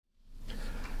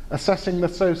assessing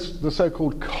the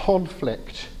so-called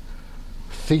conflict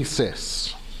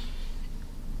thesis.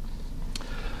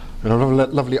 And a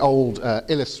lovely old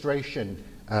illustration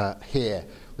here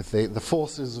with the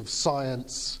forces of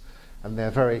science and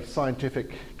their very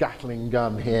scientific Gatling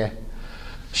gun here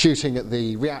shooting at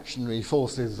the reactionary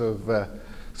forces of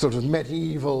sort of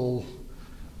medieval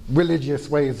religious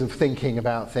ways of thinking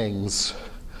about things.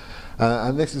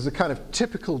 And this is a kind of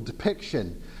typical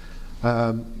depiction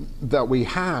that we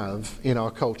have in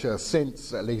our culture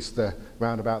since at least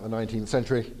around about the 19th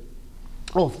century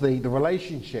of the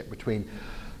relationship between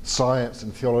science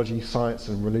and theology, science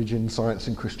and religion, science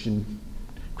and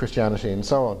Christianity, and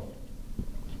so on.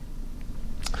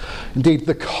 Indeed,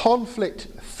 the conflict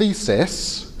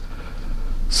thesis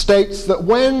states that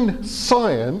when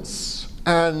science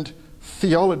and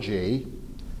theology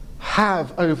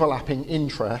have overlapping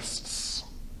interests,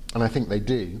 and I think they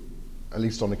do, at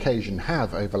least on occasion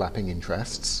have overlapping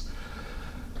interests,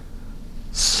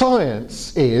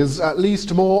 science is, at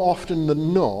least more often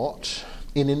than not,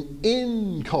 in an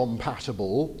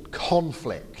incompatible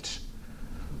conflict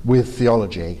with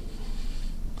theology,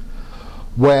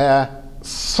 where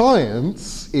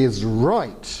science is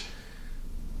right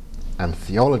and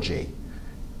theology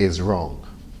is wrong.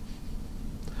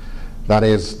 That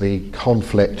is the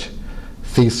conflict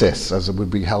thesis, as it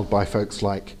would be held by folks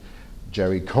like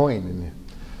Jerry Coyne.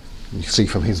 You see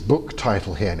from his book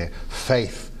title here,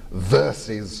 Faith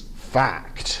versus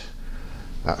Fact.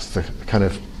 That's the kind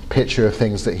of picture of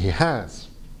things that he has.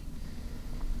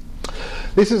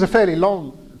 This is a fairly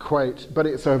long quote, but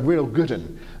it's a real good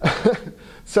one.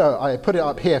 So I put it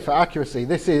up here for accuracy.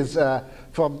 This is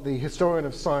from the historian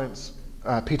of science,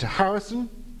 Peter Harrison.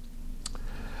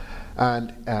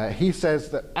 And he says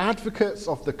that advocates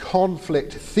of the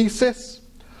conflict thesis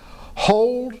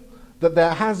hold that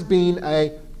there has been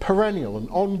a perennial and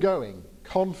ongoing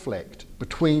conflict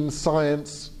between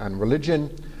science and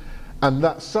religion, and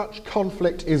that such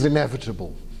conflict is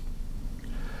inevitable.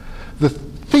 The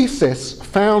thesis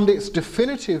found its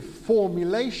definitive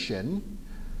formulation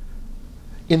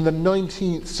in the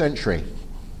 19th century,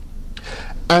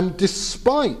 and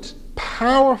despite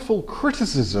powerful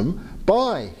criticism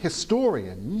by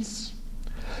historians,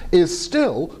 is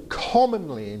still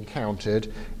commonly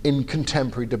encountered in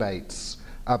contemporary debates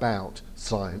about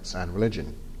science and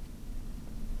religion.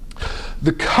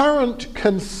 The current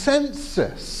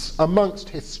consensus amongst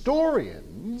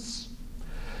historians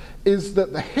is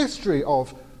that the history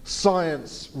of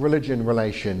science-religion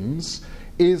relations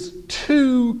is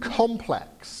too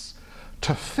complex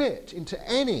to fit into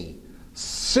any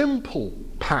simple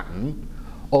pattern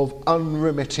of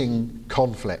unremitting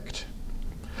conflict.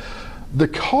 The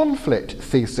conflict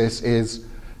thesis is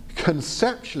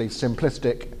conceptually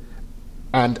simplistic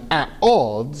and at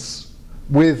odds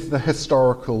with the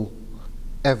historical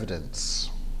evidence.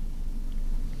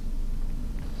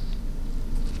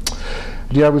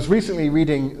 I was recently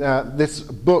reading this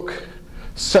book,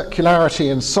 Secularity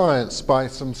in Science, by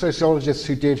some sociologists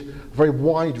who did a very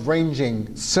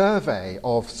wide-ranging survey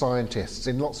of scientists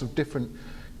in lots of different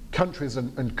countries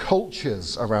and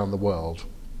cultures around the world.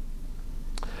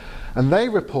 And they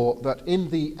report that in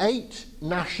the 8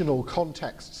 national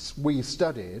contexts we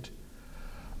studied,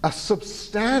 a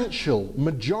substantial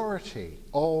majority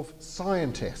of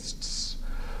scientists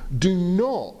do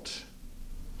not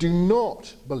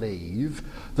believe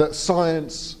that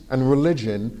science and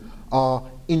religion are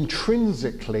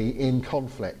intrinsically in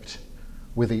conflict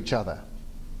with each other.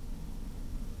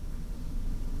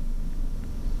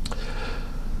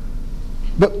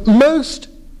 But most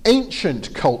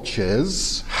ancient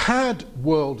cultures had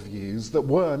worldviews that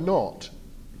were not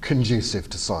conducive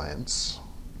to science.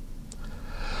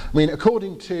 I mean,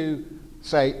 according to,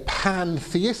 say,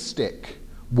 pantheistic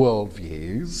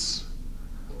worldviews,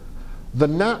 the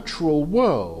natural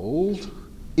world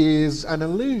is an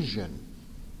illusion,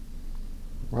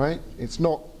 right? It's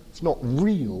not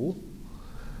real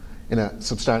in a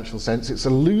substantial sense, it's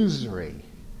illusory.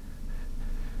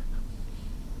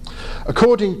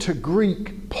 According to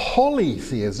Greek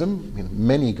polytheism,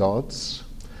 many gods,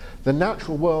 the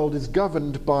natural world is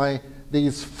governed by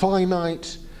these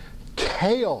finite,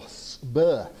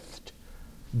 chaos-birthed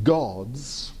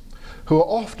gods who are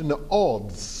often at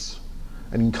odds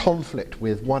and in conflict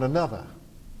with one another.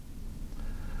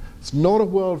 It's not a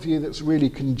worldview that's really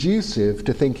conducive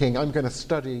to thinking, I'm going to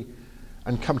study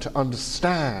and come to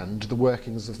understand the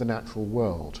workings of the natural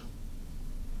world.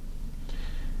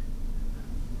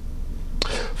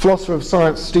 Philosopher of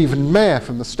science Stephen Mayer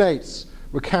from the States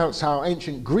recounts how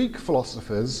ancient Greek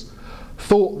philosophers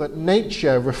thought that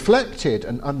nature reflected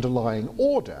an underlying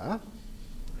order,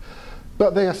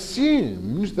 but they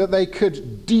assumed that they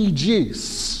could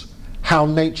deduce how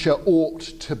nature ought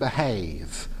to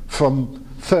behave from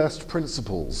first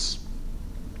principles,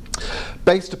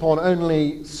 based upon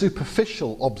only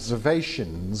superficial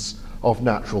observations of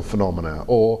natural phenomena,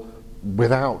 or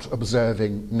without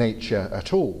observing nature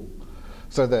at all.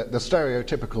 So the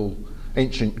stereotypical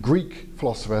ancient Greek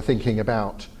philosopher thinking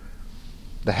about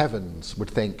the heavens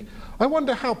would think, I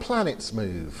wonder how planets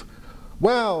move.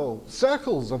 Well,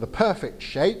 circles are the perfect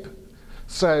shape,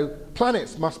 so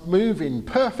planets must move in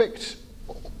perfect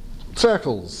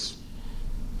circles.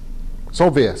 It's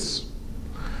obvious.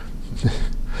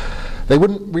 They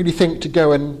wouldn't really think to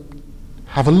go and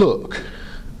have a look.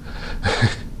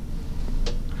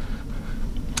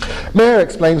 Mayer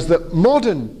explains that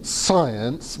modern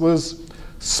science was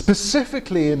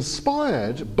specifically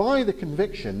inspired by the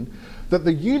conviction that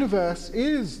the universe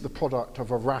is the product of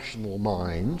a rational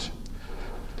mind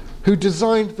who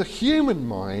designed the human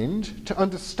mind to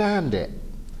understand it.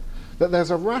 That there's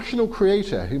a rational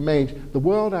creator who made the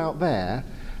world out there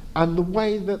and the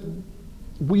way that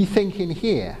we think in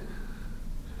here.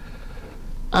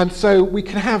 And so we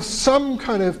can have some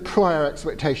kind of prior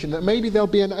expectation that maybe there'll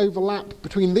be an overlap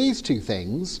between these two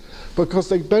things because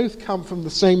they both come from the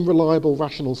same reliable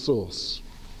rational source.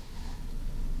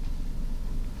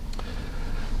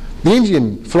 The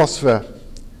Indian philosopher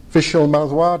Vishal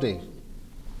Madhwadi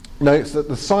notes that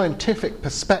the scientific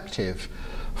perspective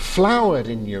flowered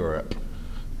in Europe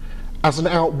as an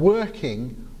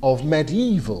outworking of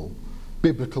medieval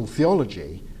biblical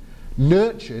theology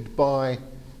nurtured by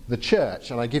the church.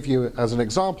 And I give you as an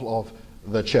example of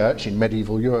the church in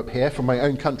medieval Europe here. From my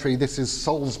own country, this is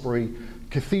Salisbury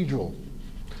Cathedral,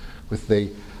 with the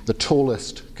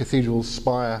tallest cathedral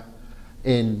spire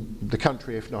in the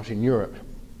country, if not in Europe.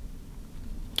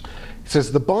 It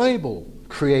says the Bible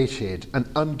created and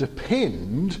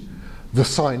underpinned the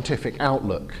scientific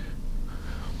outlook,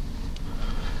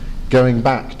 going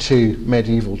back to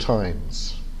medieval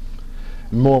times.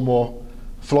 And more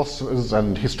philosophers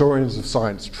and historians of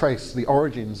science trace the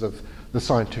origins of the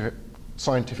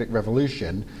scientific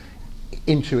revolution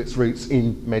into its roots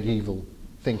in medieval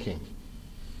thinking.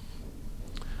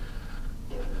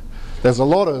 There's a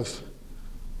lot of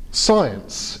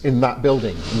science in that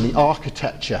building, in the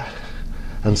architecture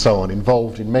and so on,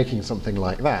 involved in making something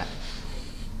like that.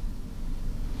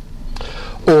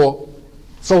 Or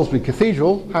Salisbury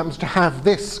Cathedral happens to have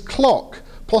this clock,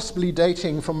 possibly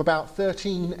dating from about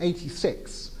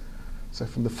 1386, so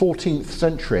from the 14th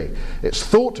century. It's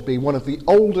thought to be one of the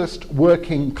oldest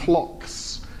working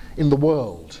clocks in the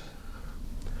world.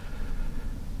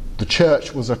 The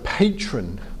church was a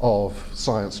patron of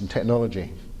science and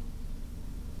technology.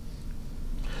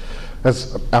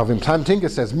 As Alvin Plantinga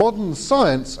says, modern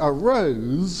science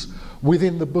arose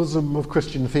within the bosom of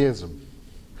Christian theism.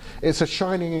 It's a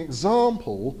shining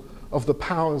example of the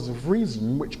powers of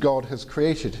reason which God has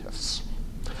created us.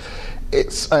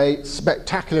 It's a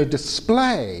spectacular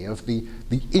display of the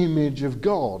image of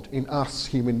God in us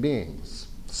human beings.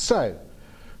 So,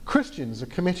 Christians are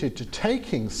committed to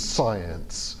taking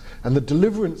science and the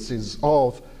deliverances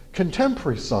of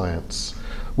contemporary science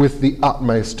with the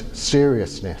utmost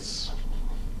seriousness.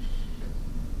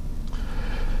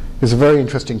 There's a very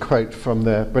interesting quote from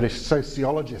the British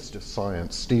sociologist of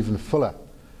science, Stephen Fuller.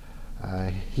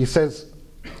 He says,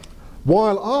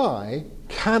 "While I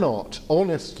cannot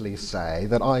honestly say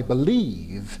that I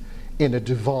believe in a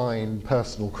divine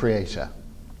personal creator,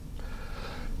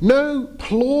 no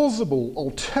plausible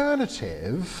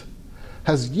alternative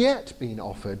has yet been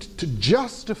offered to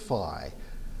justify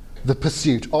the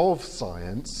pursuit of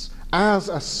science as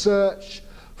a search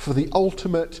for the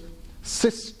ultimate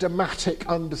systematic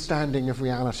understanding of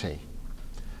reality.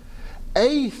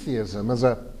 Atheism as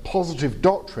a positive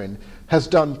doctrine has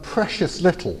done precious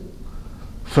little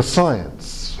for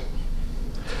science."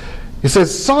 He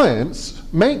says science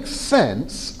makes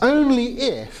sense only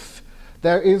if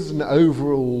there is an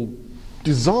overall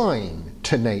design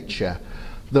to nature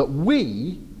that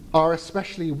we are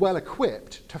especially well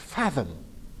equipped to fathom,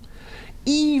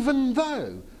 even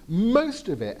though most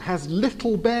of it has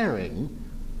little bearing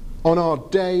on our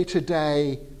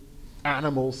day-to-day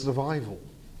animal survival.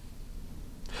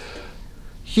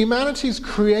 Humanity's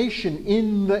creation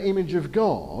in the image of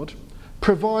God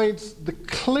provides the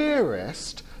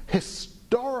clearest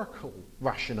historical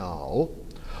rationale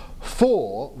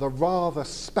for the rather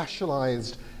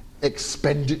specialized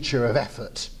expenditure of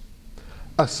effort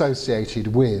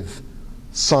associated with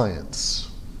science.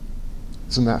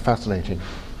 Isn't that fascinating?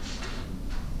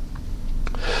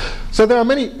 So there are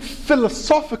many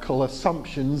philosophical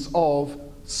assumptions of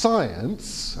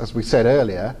science, as we said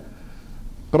earlier,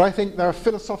 But I think there are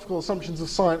philosophical assumptions of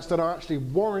science that are actually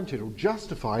warranted or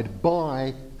justified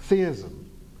by theism,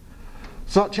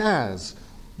 such as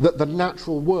that the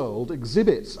natural world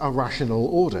exhibits a rational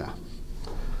order,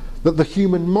 that the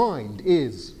human mind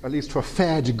is, at least to a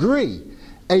fair degree,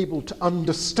 able to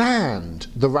understand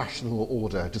the rational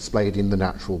order displayed in the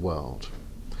natural world,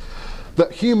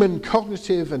 that human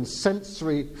cognitive and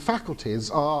sensory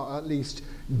faculties are at least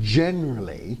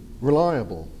generally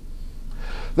reliable,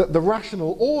 that the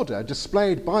rational order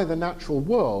displayed by the natural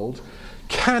world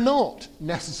cannot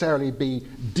necessarily be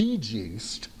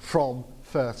deduced from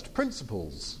first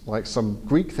principles, like some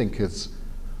Greek thinkers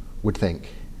would think,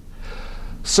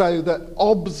 so that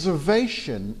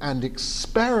observation and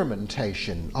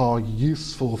experimentation are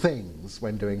useful things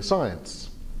when doing science,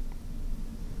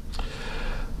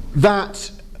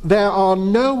 that there are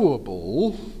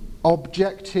knowable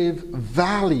objective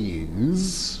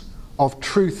values of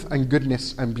truth and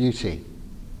goodness and beauty,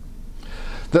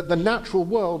 that the natural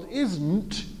world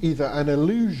isn't either an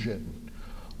illusion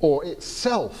or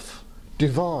itself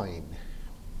divine,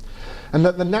 and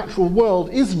that the natural world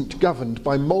isn't governed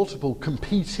by multiple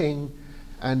competing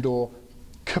and or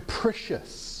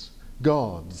capricious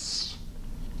gods.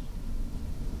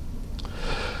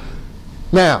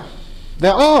 Now,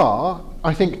 there are,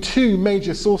 I think, two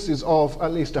major sources of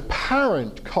at least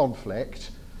apparent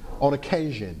conflict on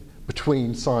occasion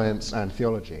between science and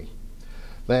theology.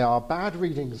 They are bad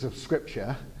readings of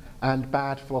Scripture and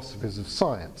bad philosophies of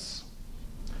science.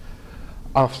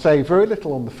 I'll say very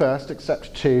little on the first,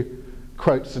 except to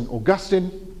quote St.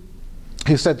 Augustine,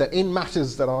 who said that in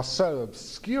matters that are so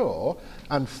obscure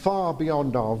and far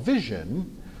beyond our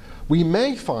vision, we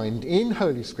may find in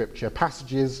Holy Scripture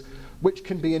passages which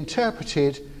can be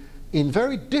interpreted in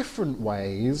very different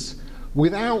ways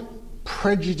without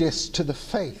prejudice to the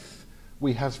faith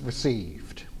we have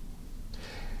received.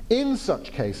 In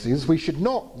such cases, we should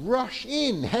not rush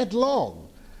in headlong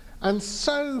and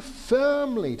so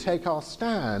firmly take our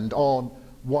stand on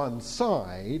one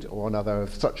side or another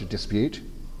of such a dispute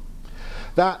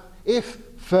that if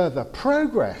further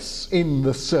progress in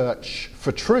the search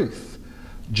for truth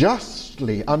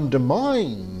justly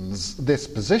undermines this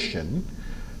position,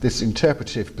 this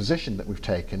interpretive position that we've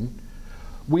taken,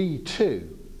 we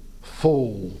too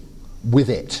fall with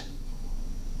it.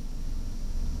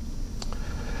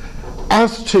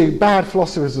 As to bad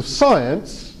philosophers of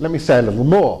science, let me say a little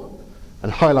more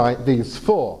and highlight these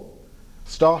four,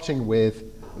 starting with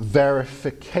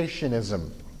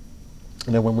verificationism.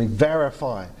 You know, when we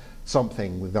verify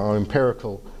something with our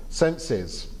empirical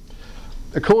senses.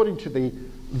 According to the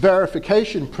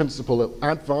verification principle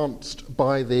advanced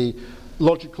by the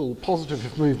logical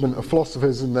positivist movement of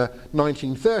philosophers in the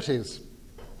 1930s,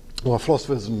 or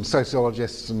philosophers and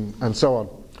sociologists and so on,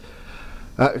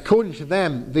 according to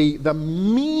them, the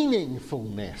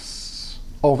meaningfulness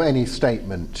of any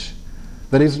statement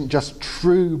that isn't just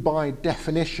true by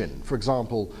definition, for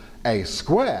example, a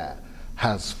square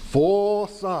has four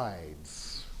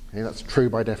sides, okay, that's true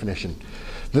by definition.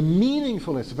 The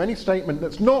meaningfulness of any statement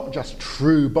that's not just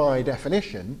true by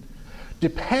definition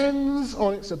depends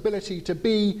on its ability to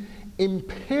be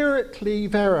empirically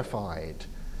verified,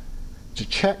 to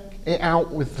check it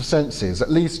out with the senses,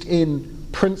 at least in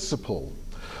principle.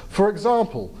 For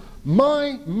example,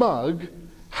 my mug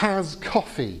has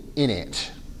coffee in it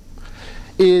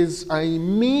is a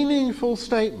meaningful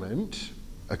statement,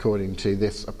 according to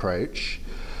this approach,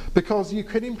 because you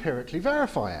can empirically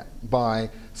verify it by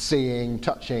seeing,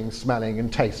 touching, smelling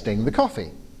and tasting the coffee.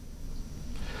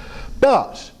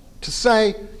 But to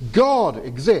say God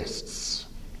exists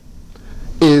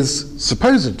is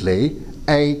supposedly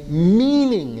a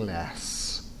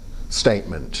meaningless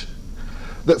statement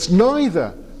that's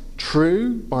neither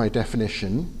true by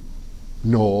definition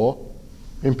nor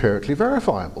empirically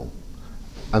verifiable,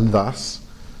 and thus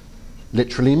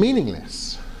literally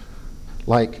meaningless,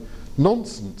 like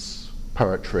nonsense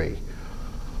poetry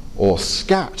or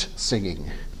scat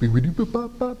singing.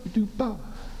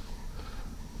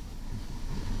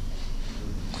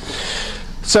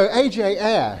 So A.J.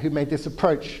 Ayer, who made this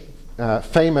approach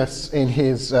famous in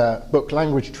his book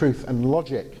Language, Truth and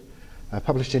Logic,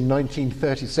 published in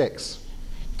 1936,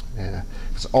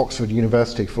 he's an Oxford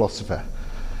University philosopher,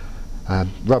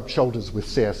 rubbed shoulders with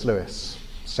C.S. Lewis,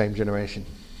 same generation.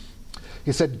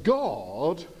 He said,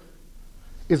 God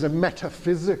is a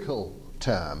metaphysical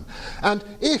term. And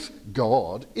if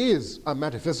God is a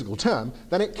metaphysical term,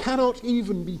 then it cannot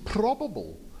even be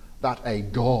probable that a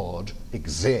God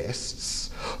exists.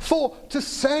 For to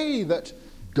say that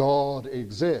God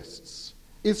exists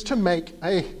is to make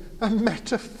a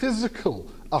metaphysical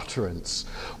utterance,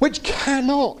 which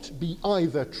cannot be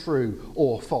either true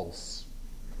or false.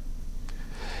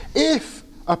 If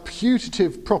a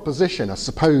putative proposition, a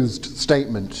supposed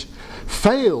statement,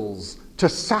 fails to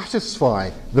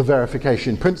satisfy the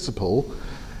verification principle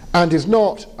and is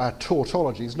not a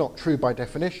tautology, is not true by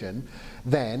definition,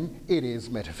 then it is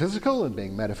metaphysical, and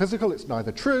being metaphysical, it's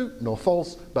neither true nor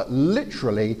false, but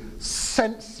literally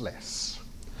senseless.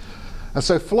 And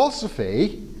so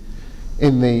philosophy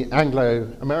in the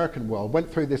Anglo-American world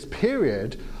went through this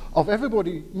period of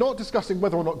everybody not discussing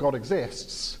whether or not God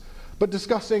exists, but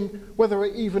discussing whether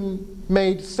it even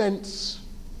made sense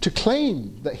to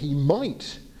claim that he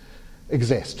might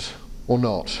exist or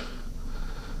not.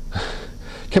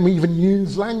 Can we even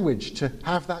use language to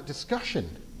have that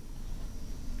discussion?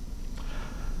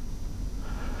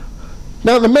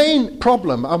 Now, the main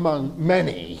problem among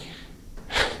many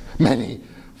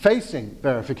facing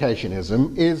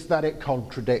verificationism is that it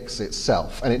contradicts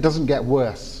itself, and it doesn't get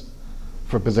worse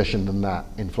for a position than that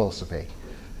in philosophy.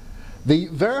 The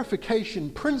verification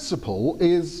principle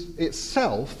is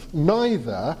itself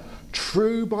neither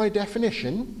true by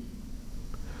definition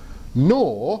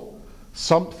nor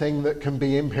something that can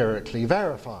be empirically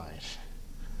verified.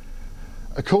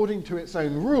 According to its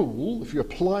own rule, if you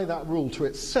apply that rule to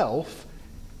itself,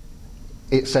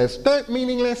 it says, "Don't,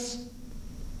 meaningless."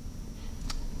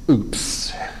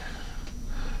 Oops.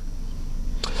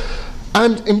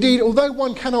 And indeed, although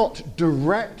one cannot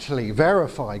directly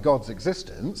verify God's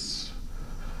existence,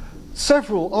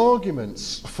 several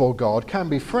arguments for God can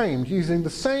be framed using the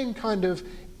same kind of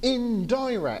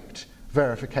indirect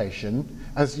verification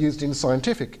as used in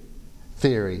scientific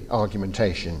theory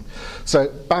argumentation. So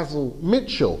Basil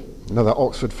Mitchell, another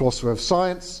Oxford philosopher of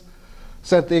science,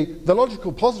 said the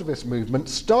logical positivist movement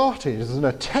started as an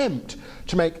attempt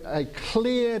to make a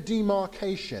clear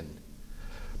demarcation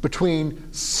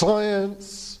between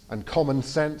science and common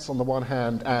sense on the one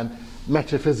hand and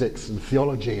metaphysics and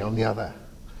theology on the other,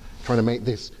 trying to make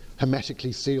this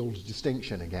hermetically sealed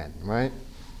distinction again, right?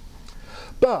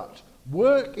 But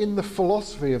work in the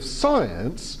philosophy of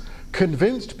science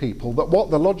convinced people that what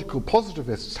the logical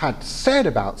positivists had said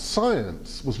about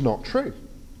science was not true.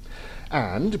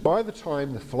 And by the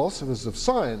time the philosophers of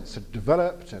science had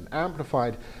developed and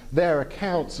amplified their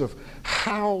accounts of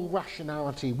how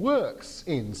rationality works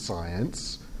in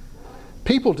science,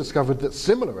 people discovered that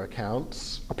similar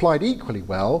accounts applied equally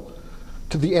well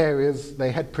to the areas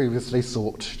they had previously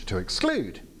sought to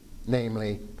exclude,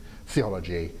 namely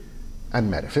theology and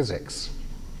metaphysics.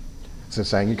 So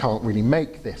saying you can't really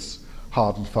make this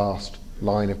hard and fast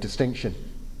line of distinction.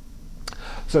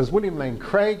 So as William Lane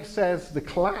Craig says, the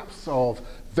collapse of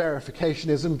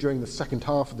verificationism during the second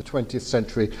half of the 20th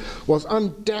century was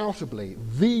undoubtedly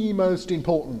the most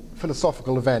important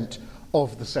philosophical event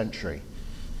of the century.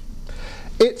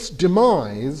 Its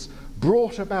demise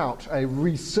brought about a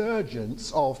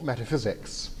resurgence of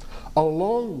metaphysics,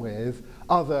 along with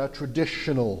other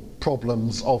traditional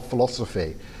problems of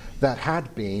philosophy that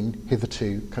had been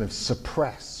hitherto kind of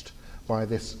suppressed by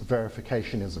this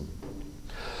verificationism.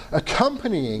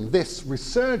 Accompanying this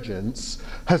resurgence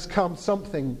has come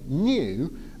something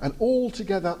new and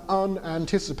altogether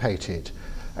unanticipated,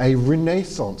 a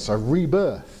renaissance, a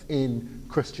rebirth in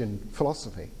Christian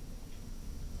philosophy.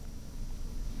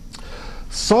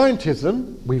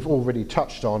 Scientism, we've already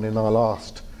touched on in our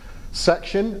last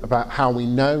section about how we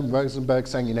know, Rosenberg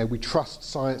saying, we trust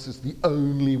science as the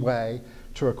only way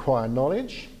to acquire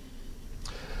knowledge.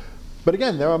 But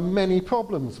again, there are many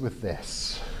problems with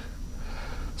this.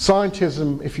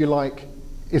 Scientism, if you like,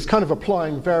 is kind of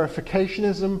applying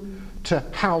verificationism to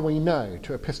how we know,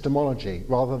 to epistemology,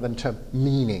 rather than to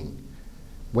meaning.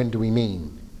 When do we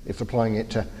mean? It's applying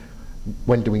it to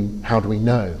how do we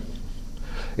know?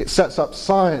 It sets up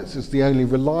science as the only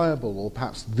reliable, or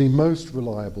perhaps the most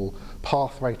reliable,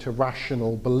 pathway to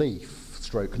rational belief,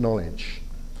 stroke knowledge.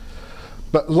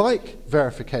 But like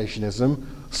verificationism,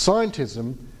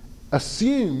 scientism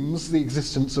assumes the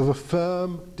existence of a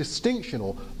firm distinction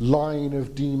or line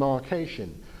of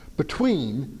demarcation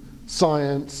between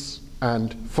science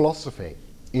and philosophy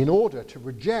in order to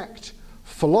reject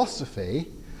philosophy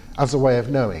as a way of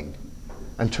knowing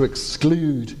and to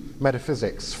exclude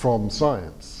metaphysics from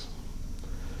science.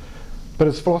 But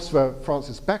as philosopher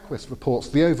Francis Beckwith reports,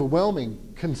 the overwhelming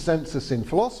consensus in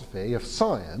philosophy of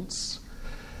science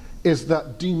is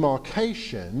that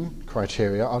demarcation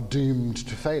criteria are doomed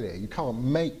to failure. You can't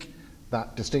make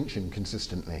that distinction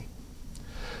consistently.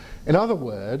 In other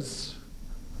words,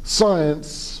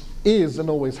 science is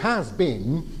and always has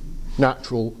been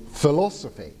natural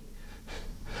philosophy.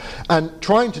 And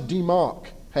trying to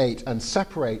demarcate and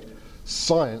separate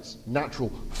science,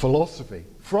 natural philosophy,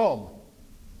 from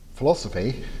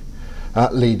philosophy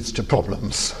leads to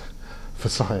problems for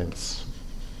science.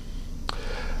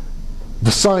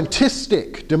 The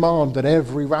scientistic demand that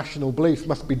every rational belief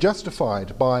must be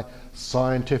justified by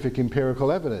scientific empirical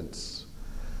evidence.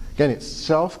 Again, it's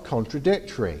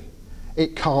self-contradictory.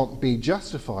 It can't be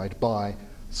justified by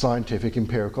scientific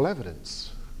empirical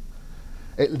evidence.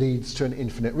 It leads to an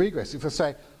infinite regress. If I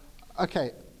say,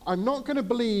 okay, I'm not going to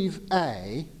believe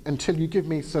A until you give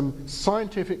me some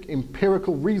scientific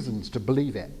empirical reasons to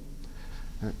believe it.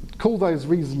 Call those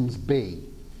reasons B.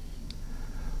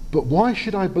 But why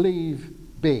should I believe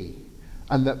B?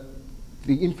 And that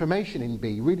the information in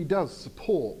B really does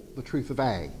support the truth of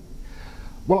A.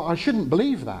 Well, I shouldn't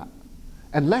believe that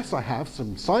unless I have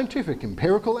some scientific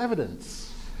empirical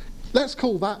evidence. Let's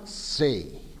call that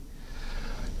C.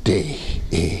 D,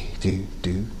 E, do.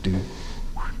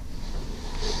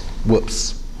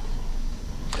 Whoops.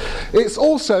 It's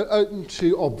also open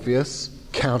to obvious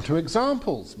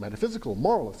counterexamples, metaphysical,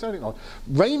 moral, aesthetic.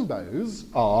 Rainbows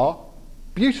are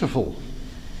beautiful.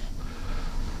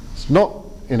 It's not,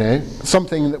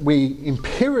 something that we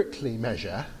empirically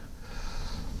measure,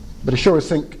 but it sure is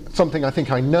something I think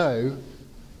I know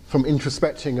from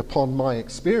introspecting upon my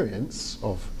experience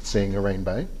of seeing a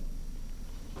rainbow.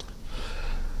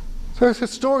 So as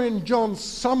historian John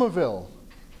Somerville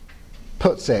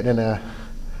puts it in a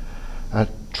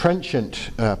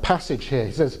trenchant passage here,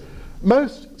 he says,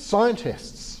 most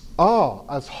scientists are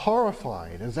as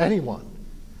horrified as anyone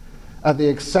at the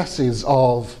excesses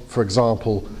of, for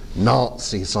example,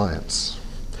 Nazi science.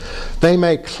 They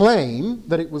may claim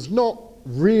that it was not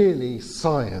really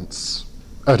science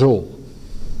at all.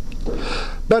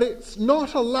 But it's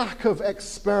not a lack of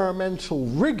experimental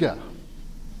rigour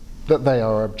that they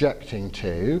are objecting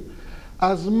to,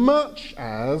 as much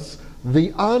as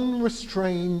the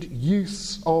unrestrained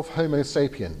use of Homo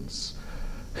sapiens,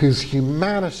 whose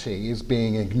humanity is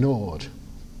being ignored.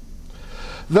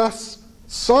 Thus,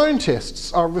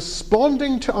 scientists are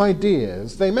responding to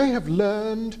ideas they may have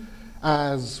learned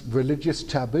as religious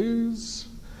taboos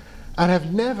and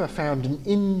have never found an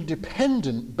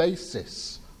independent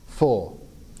basis for.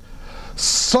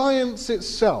 Science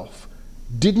itself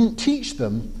didn't teach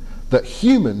them that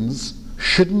humans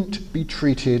shouldn't be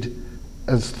treated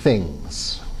as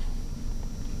things.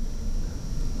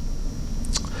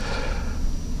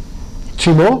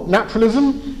 Two more.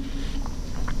 Naturalism.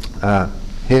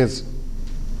 Here's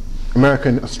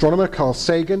American astronomer Carl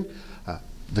Sagan.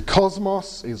 The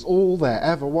cosmos is all there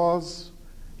ever was,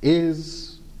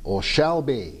 is, or shall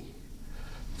be.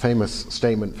 Famous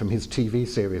statement from his TV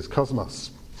series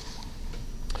Cosmos.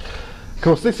 Of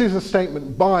course, this is a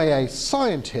statement by a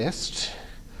scientist,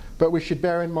 but we should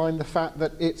bear in mind the fact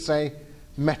that it's a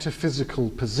metaphysical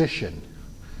position.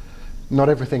 Not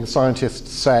everything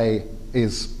scientists say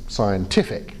is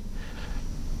scientific.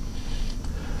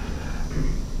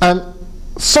 And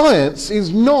science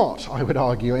is not, I would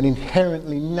argue, an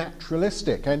inherently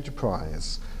naturalistic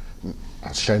enterprise,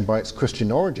 as shown by its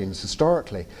Christian origins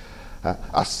historically.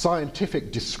 A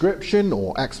scientific description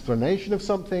or explanation of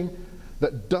something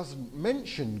that doesn't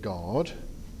mention God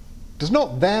does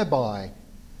not thereby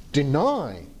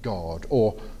deny God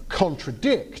or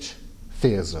contradict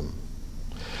theism.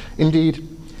 Indeed,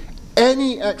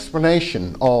 any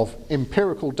explanation of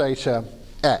empirical data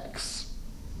X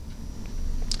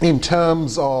in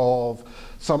terms of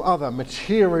some other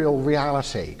material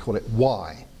reality, call it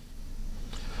Y,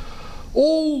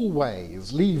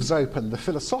 always leaves open the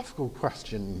philosophical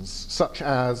questions such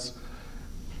as,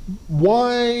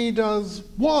 why does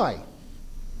Y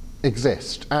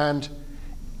exist? And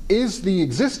is the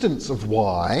existence of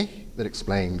Y that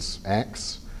explains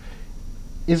X,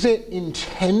 is it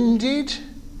intended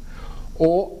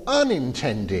or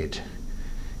unintended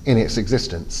in its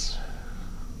existence?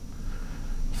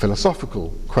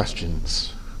 Philosophical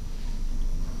questions.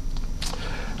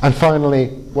 And finally,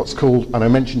 what's called, and I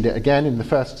mentioned it again in the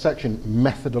first section,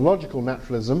 methodological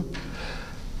naturalism.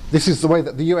 This is the way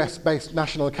that the US-based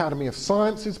National Academy of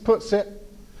Sciences puts it.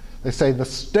 They say the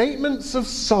statements of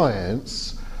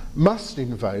science must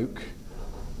invoke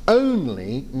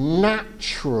only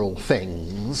natural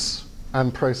things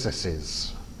and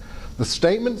processes. The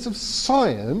statements of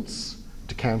science,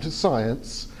 to counter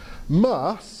science,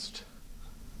 must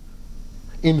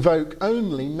invoke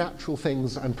only natural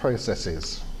things and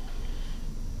processes.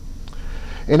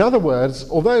 In other words,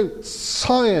 although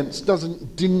science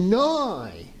doesn't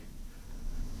deny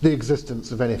the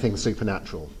existence of anything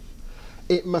supernatural,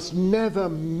 it must never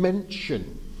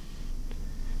mention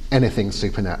anything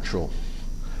supernatural.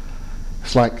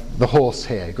 It's like the horse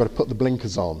here, you've got to put the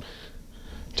blinkers on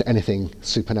to anything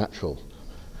supernatural.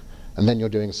 and then you're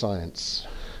doing science.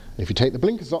 If you take the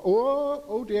blinkers off,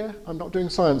 oh dear, I'm not doing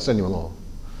science anymore.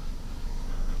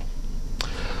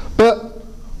 But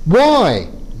why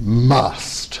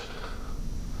must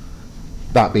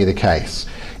that be the case?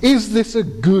 Is this a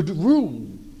good rule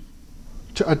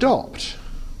to adopt?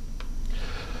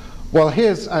 Well,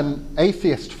 here's an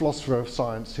atheist philosopher of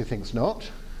science who thinks not.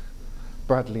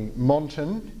 Bradley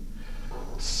Monton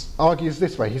argues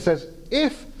this way. He says,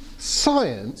 if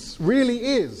science really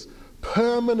is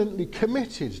permanently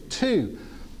committed to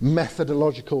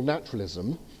methodological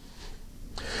naturalism,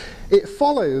 it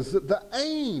follows that the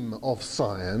aim of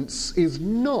science is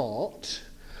not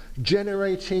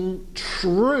generating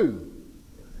true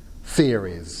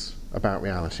theories about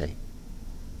reality.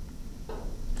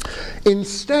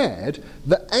 Instead,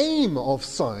 the aim of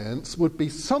science would be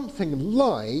something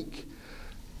like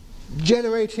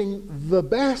generating the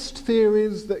best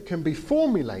theories that can be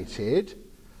formulated,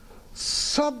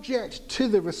 subject to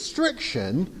the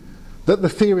restriction that the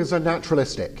theories are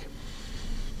naturalistic.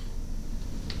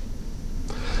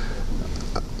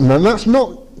 And that's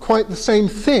not quite the same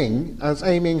thing as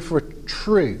aiming for a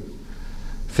true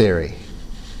theory.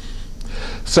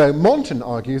 So Monton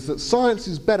argues that science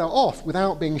is better off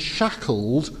without being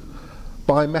shackled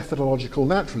by methodological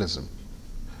naturalism.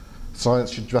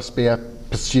 Science should just be a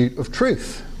pursuit of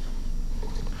truth,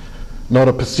 not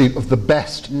a pursuit of the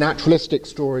best naturalistic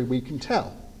story we can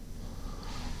tell.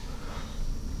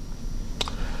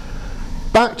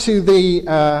 Back to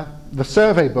the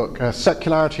survey book,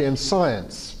 Secularity and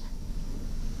Science,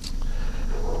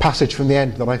 passage from the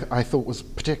end that I thought was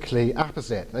particularly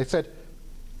apposite. They said,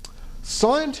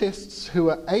 scientists who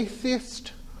are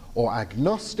atheist or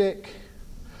agnostic,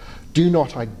 do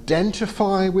not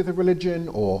identify with a religion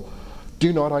or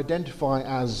do not identify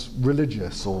as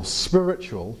religious or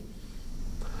spiritual,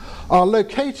 are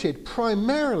located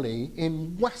primarily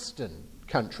in Western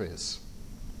countries.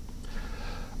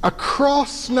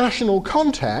 Across national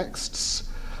contexts,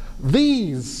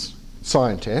 these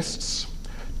scientists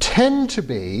tend to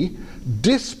be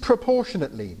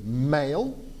disproportionately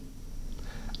male,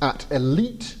 at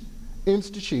elite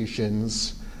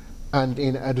institutions, and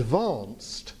in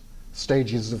advanced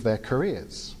stages of their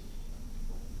careers.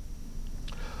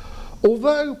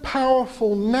 Although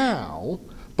powerful now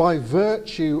by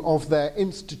virtue of their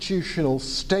institutional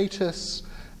status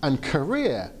and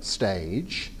career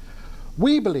stage,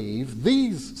 we believe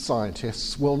these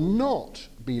scientists will not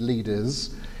be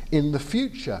leaders in the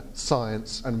future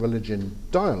science and religion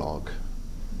dialogue,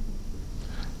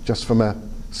 just from a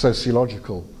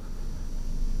sociological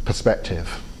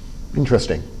perspective.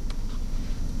 Interesting.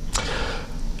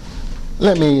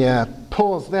 Let me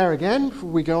pause there again before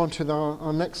we go on to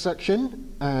our next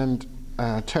section and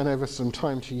turn over some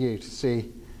time to you to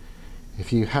see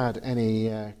if you had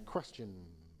any questions.